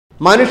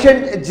മനുഷ്യൻ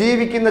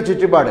ജീവിക്കുന്ന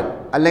ചുറ്റുപാടിൽ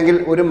അല്ലെങ്കിൽ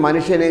ഒരു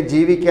മനുഷ്യനെ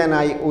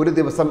ജീവിക്കാനായി ഒരു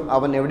ദിവസം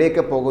അവൻ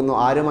എവിടേക്ക് പോകുന്നു,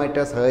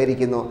 ആരുമായിട്ട്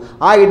സഹകരിക്കുന്നു,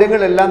 ആ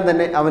ഇടങ്ങളെല്ലാം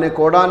തന്നെ അവന്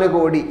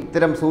കോടാനുകോടി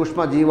ഇത്തരം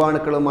സൂക്ഷ്മ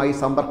ജീവാണുക്കളുമായി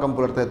സമ്പർക്കം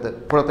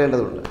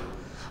പുലർത്തേണ്ടതുണ്ട്.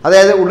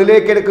 അതായത്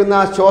ഉള്ളിലേക്കെടുക്കുന്ന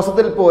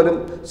ശ്വാസത്തിൽ പോലും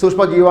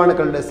സൂക്ഷ്മ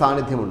ജീവാണുക്കളുടെ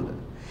സാന്നിധ്യമുണ്ട്.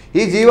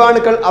 ഈ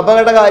ജീവാണുക്കൾ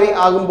അപകടകാരി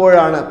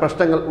ആകുമ്പോഴാണ്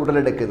പ്രശ്നങ്ങൾ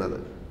ഉടലെടുക്കുന്നത്.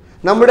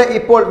 നമ്മുടെ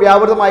ഇപ്പോൾ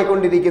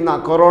വ്യാപൃതമായിക്കൊണ്ടിരിക്കുന്ന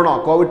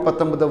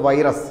കോവിഡ്-19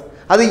 വൈറസ്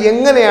അത്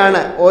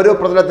എങ്ങനെയാണ് ഓരോ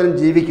പ്രതലത്തിലും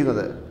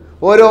ജീവിക്കുന്നത്,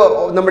 ഓരോ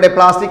നമ്മുടെ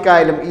പ്ലാസ്റ്റിക്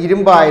ആയാലും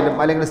ഇരുമ്പായാലും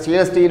അല്ലെങ്കിൽ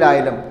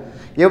സ്റ്റീലായാലും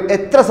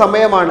എത്ര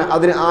സമയമാണ്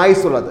അതിന്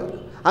ആയുസ്സുള്ളത്,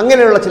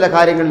 അങ്ങനെയുള്ള ചില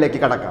കാര്യങ്ങളിലേക്ക്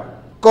കടക്കാം.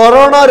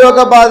 കൊറോണ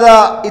രോഗബാധ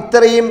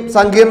ഇത്രയും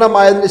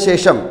സങ്കീർണമായതിനു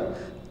ശേഷം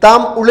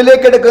താം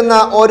ഉള്ളിലേക്കെടുക്കുന്ന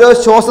ഓരോ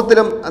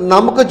ശ്വാസത്തിലും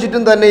നമുക്ക്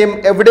ചുറ്റും തന്നെയും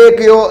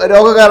എവിടെയൊക്കെയോ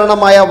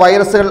രോഗകാരണമായ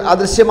വൈറസുകൾ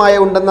അദൃശ്യമായി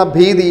ഉണ്ടെന്ന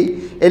ഭീതി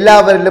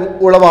എല്ലാവരിലും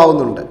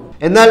ഉളവാകുന്നുണ്ട്.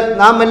 എന്നാൽ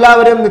നാം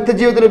എല്ലാവരും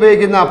നിത്യജീവിതത്തിൽ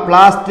ഉപയോഗിക്കുന്ന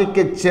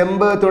പ്ലാസ്റ്റിക്,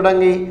 ചെമ്പ്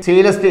തുടങ്ങി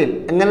സ്റ്റെയിൻലെസ് സ്റ്റീൽ,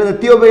 അങ്ങനെ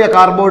നിത്യോപയോഗ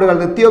കാർബോർഡുകൾ,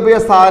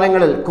 നിത്യോപയോഗ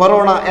സാധനങ്ങളിൽ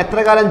കൊറോണ എത്ര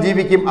കാലം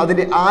ജീവിക്കും,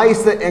 അതിന്റെ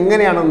ആയുസ്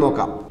എങ്ങനെയാണെന്ന്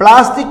നോക്കാം.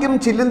 പ്ലാസ്റ്റിക്കും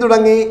ചില്ലും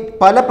തുടങ്ങി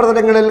പല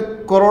പ്രതലങ്ങളിൽ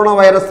കൊറോണ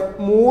വൈറസ്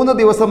 3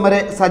 ദിവസം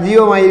വരെ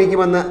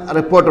സജീവമായിരിക്കുമെന്ന്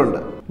റിപ്പോർട്ടുണ്ട്.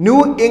 ന്യൂ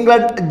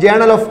ഇംഗ്ലണ്ട്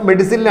ജേണൽ ഓഫ്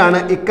മെഡിസിനിലാണ്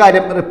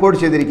ഇക്കാര്യം റിപ്പോർട്ട്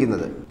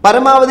ചെയ്തിരിക്കുന്നത്.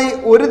 പരമാവധി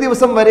 1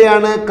 ദിവസം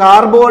വരെയാണ്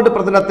കാർബോർഡ്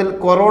പ്രതലത്തിൽ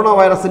കൊറോണ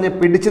വൈറസിന്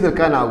പിടിച്ചു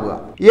നിൽക്കാനാവുക.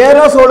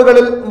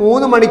 എയറോസോളുകളിൽ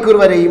 3 മണിക്കൂർ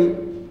വരെയും,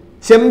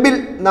 ചെമ്പിൽ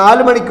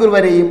 4 മണിക്കൂർ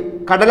വരെയും,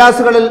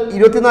 കടലാസുകളിൽ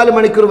 24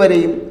 മണിക്കൂർ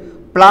വരെയും,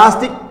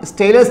 പ്ലാസ്റ്റിക്,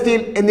 സ്റ്റെയിൻലെസ്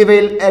സ്റ്റീൽ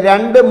എന്നിവയിൽ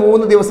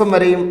 2-3 ദിവസം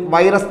വരെയും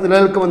വൈറസ്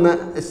നിലനിൽക്കുമെന്ന്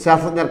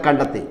ശാസ്ത്രജ്ഞർ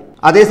കണ്ടെത്തി.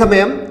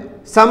 അതേസമയം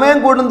സമയം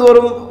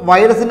കൂടുന്തോറും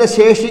വൈറസിന്റെ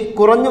ശേഷി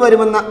കുറഞ്ഞു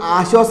വരുമെന്ന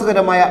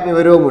ആശ്വാസകരമായ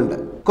വിവരവുമുണ്ട്.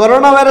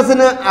 കൊറോണ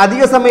വൈറസിന്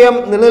അധിക സമയം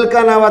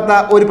നിലനിൽക്കാനാവാത്ത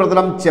ഒരു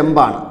പ്രതലം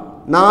ചെമ്പാണ്.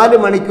 4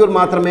 മണിക്കൂർ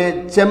മാത്രമേ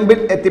ചെമ്പിൽ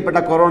എത്തിപ്പെട്ട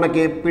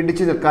കൊറോണയ്ക്ക്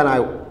പിടിച്ചു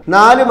നിൽക്കാനാവൂ.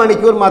 4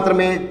 മണിക്കൂർ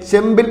മാത്രമേ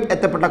ചെമ്പിൽ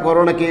എത്തപ്പെട്ട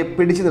കൊറോണയ്ക്ക്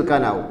പിടിച്ചു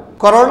നിൽക്കാനാവൂ.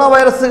 കൊറോണ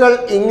വൈറസുകൾ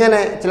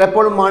ഇങ്ങനെ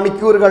ചിലപ്പോൾ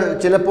മണിക്കൂറുകൾ,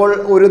 ചിലപ്പോൾ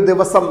 1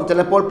 ദിവസം,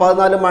 ചിലപ്പോൾ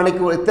 14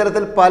 മണിക്കൂർ,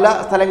 ഇത്തരത്തിൽ പല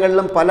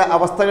സ്ഥലങ്ങളിലും പല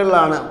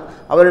അവസ്ഥകളിലാണ്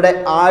അവരുടെ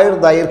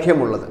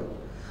ആയുർദൈർഘ്യമുള്ളത്.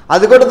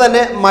 അതുകൊണ്ട്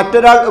തന്നെ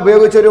മറ്റൊരാൾ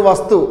ഉപയോഗിച്ചൊരു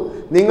വസ്തു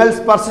നിങ്ങൾ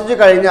സ്പർശിച്ചു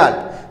കഴിഞ്ഞാൽ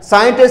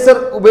സാനിറ്റൈസർ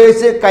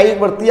ഉപയോഗിച്ച് കൈ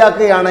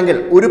വൃത്തിയാക്കുകയാണെങ്കിൽ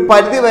ഒരു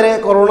പരിധിവരെ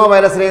കൊറോണ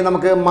വൈറസിനെ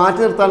നമുക്ക്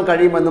മാറ്റി നിർത്താൻ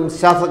കഴിയുമെന്നും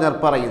ശാസ്ത്രജ്ഞർ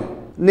പറയുന്നു.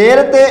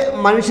 നേരത്തെ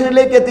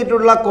മനുഷ്യരിലേക്ക്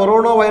എത്തിയിട്ടുള്ള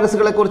കൊറോണ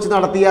വൈറസുകളെ കുറിച്ച്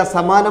നടത്തിയ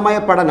സമാനമായ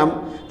പഠനം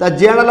ദ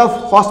ജേണൽ ഓഫ്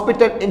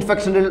ഹോസ്പിറ്റൽ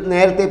ഇൻഫെക്ഷനിൽ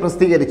നേരത്തെ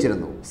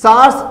പ്രസിദ്ധീകരിച്ചിരുന്നു.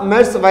 സാർസ്,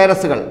 മെഴ്സ്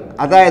വൈറസുകൾ,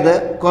 അതായത്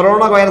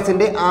കൊറോണ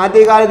വൈറസിന്റെ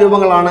ആദ്യകാല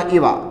രൂപങ്ങളാണ്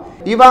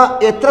ഇവ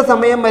എത്ര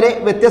സമയം വരെ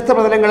വ്യത്യസ്ത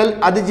പ്രതലങ്ങളിൽ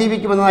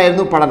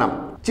അതിജീവിക്കുമെന്നതായിരുന്നു പഠനം.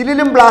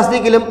 ചില്ലിലും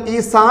പ്ലാസ്റ്റിക്കിലും ഈ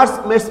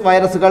സാർസ്, മെഴ്സ്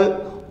വൈറസുകൾ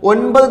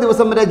 9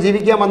 ദിവസം വരെ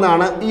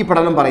ജീവിക്കാമെന്നാണ് ഈ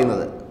പഠനം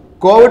പറയുന്നത്.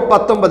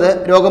 കോവിഡ്-19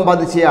 രോഗം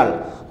ബാധിച്ചയാൾ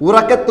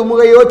ഉറക്കെ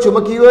തുമ്മുകയോ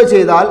ചുമക്കുകയോ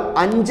ചെയ്താൽ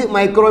 5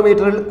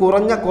 മൈക്രോമീറ്ററിൽ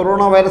കുറഞ്ഞ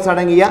കൊറോണ വൈറസ്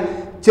അടങ്ങിയ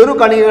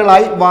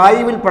ചെറുകണികകളായി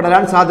വായുവിൽ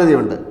പടരാൻ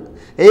സാധ്യതയുണ്ട്.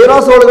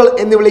 എയറോസോളുകൾ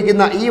എന്ന്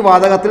വിളിക്കുന്ന ഈ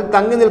വാതകത്തിൽ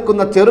തങ്ങി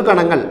നിൽക്കുന്ന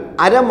ചെറുകണങ്ങൾ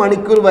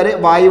അരമണിക്കൂർ വരെ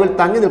വായുവിൽ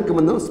തങ്ങി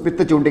നിൽക്കുമെന്നും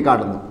സ്മിത്ത്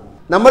ചൂണ്ടിക്കാട്ടുന്നു.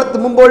 നമ്മൾ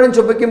തുമ്മുമ്പോഴും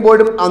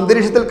ചുമയ്ക്കുമ്പോഴും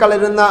അന്തരീക്ഷത്തിൽ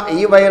കലരുന്ന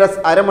ഈ വൈറസ്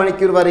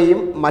അരമണിക്കൂർ വരെയും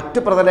മറ്റു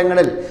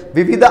പ്രതലങ്ങളിൽ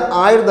വിവിധ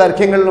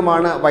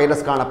ആയുർദൈർഘ്യങ്ങളിലുമാണ്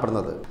വൈറസ്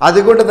കാണപ്പെടുന്നത്.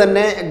 അതുകൊണ്ട്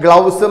തന്നെ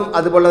ഗ്ലൗസും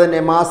അതുപോലെ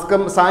തന്നെ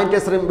മാസ്കും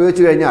സാനിറ്റൈസറും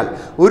ഉപയോഗിച്ചു കഴിഞ്ഞാൽ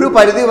ഒരു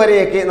പരിധി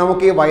വരെയൊക്കെ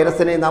നമുക്ക് ഈ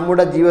വൈറസിനെ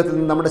നമ്മുടെ ജീവിതത്തിൽ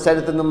നിന്നും നമ്മുടെ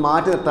ശരീരത്തിൽ നിന്നും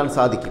മാറ്റി നിർത്താൻ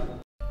സാധിക്കും.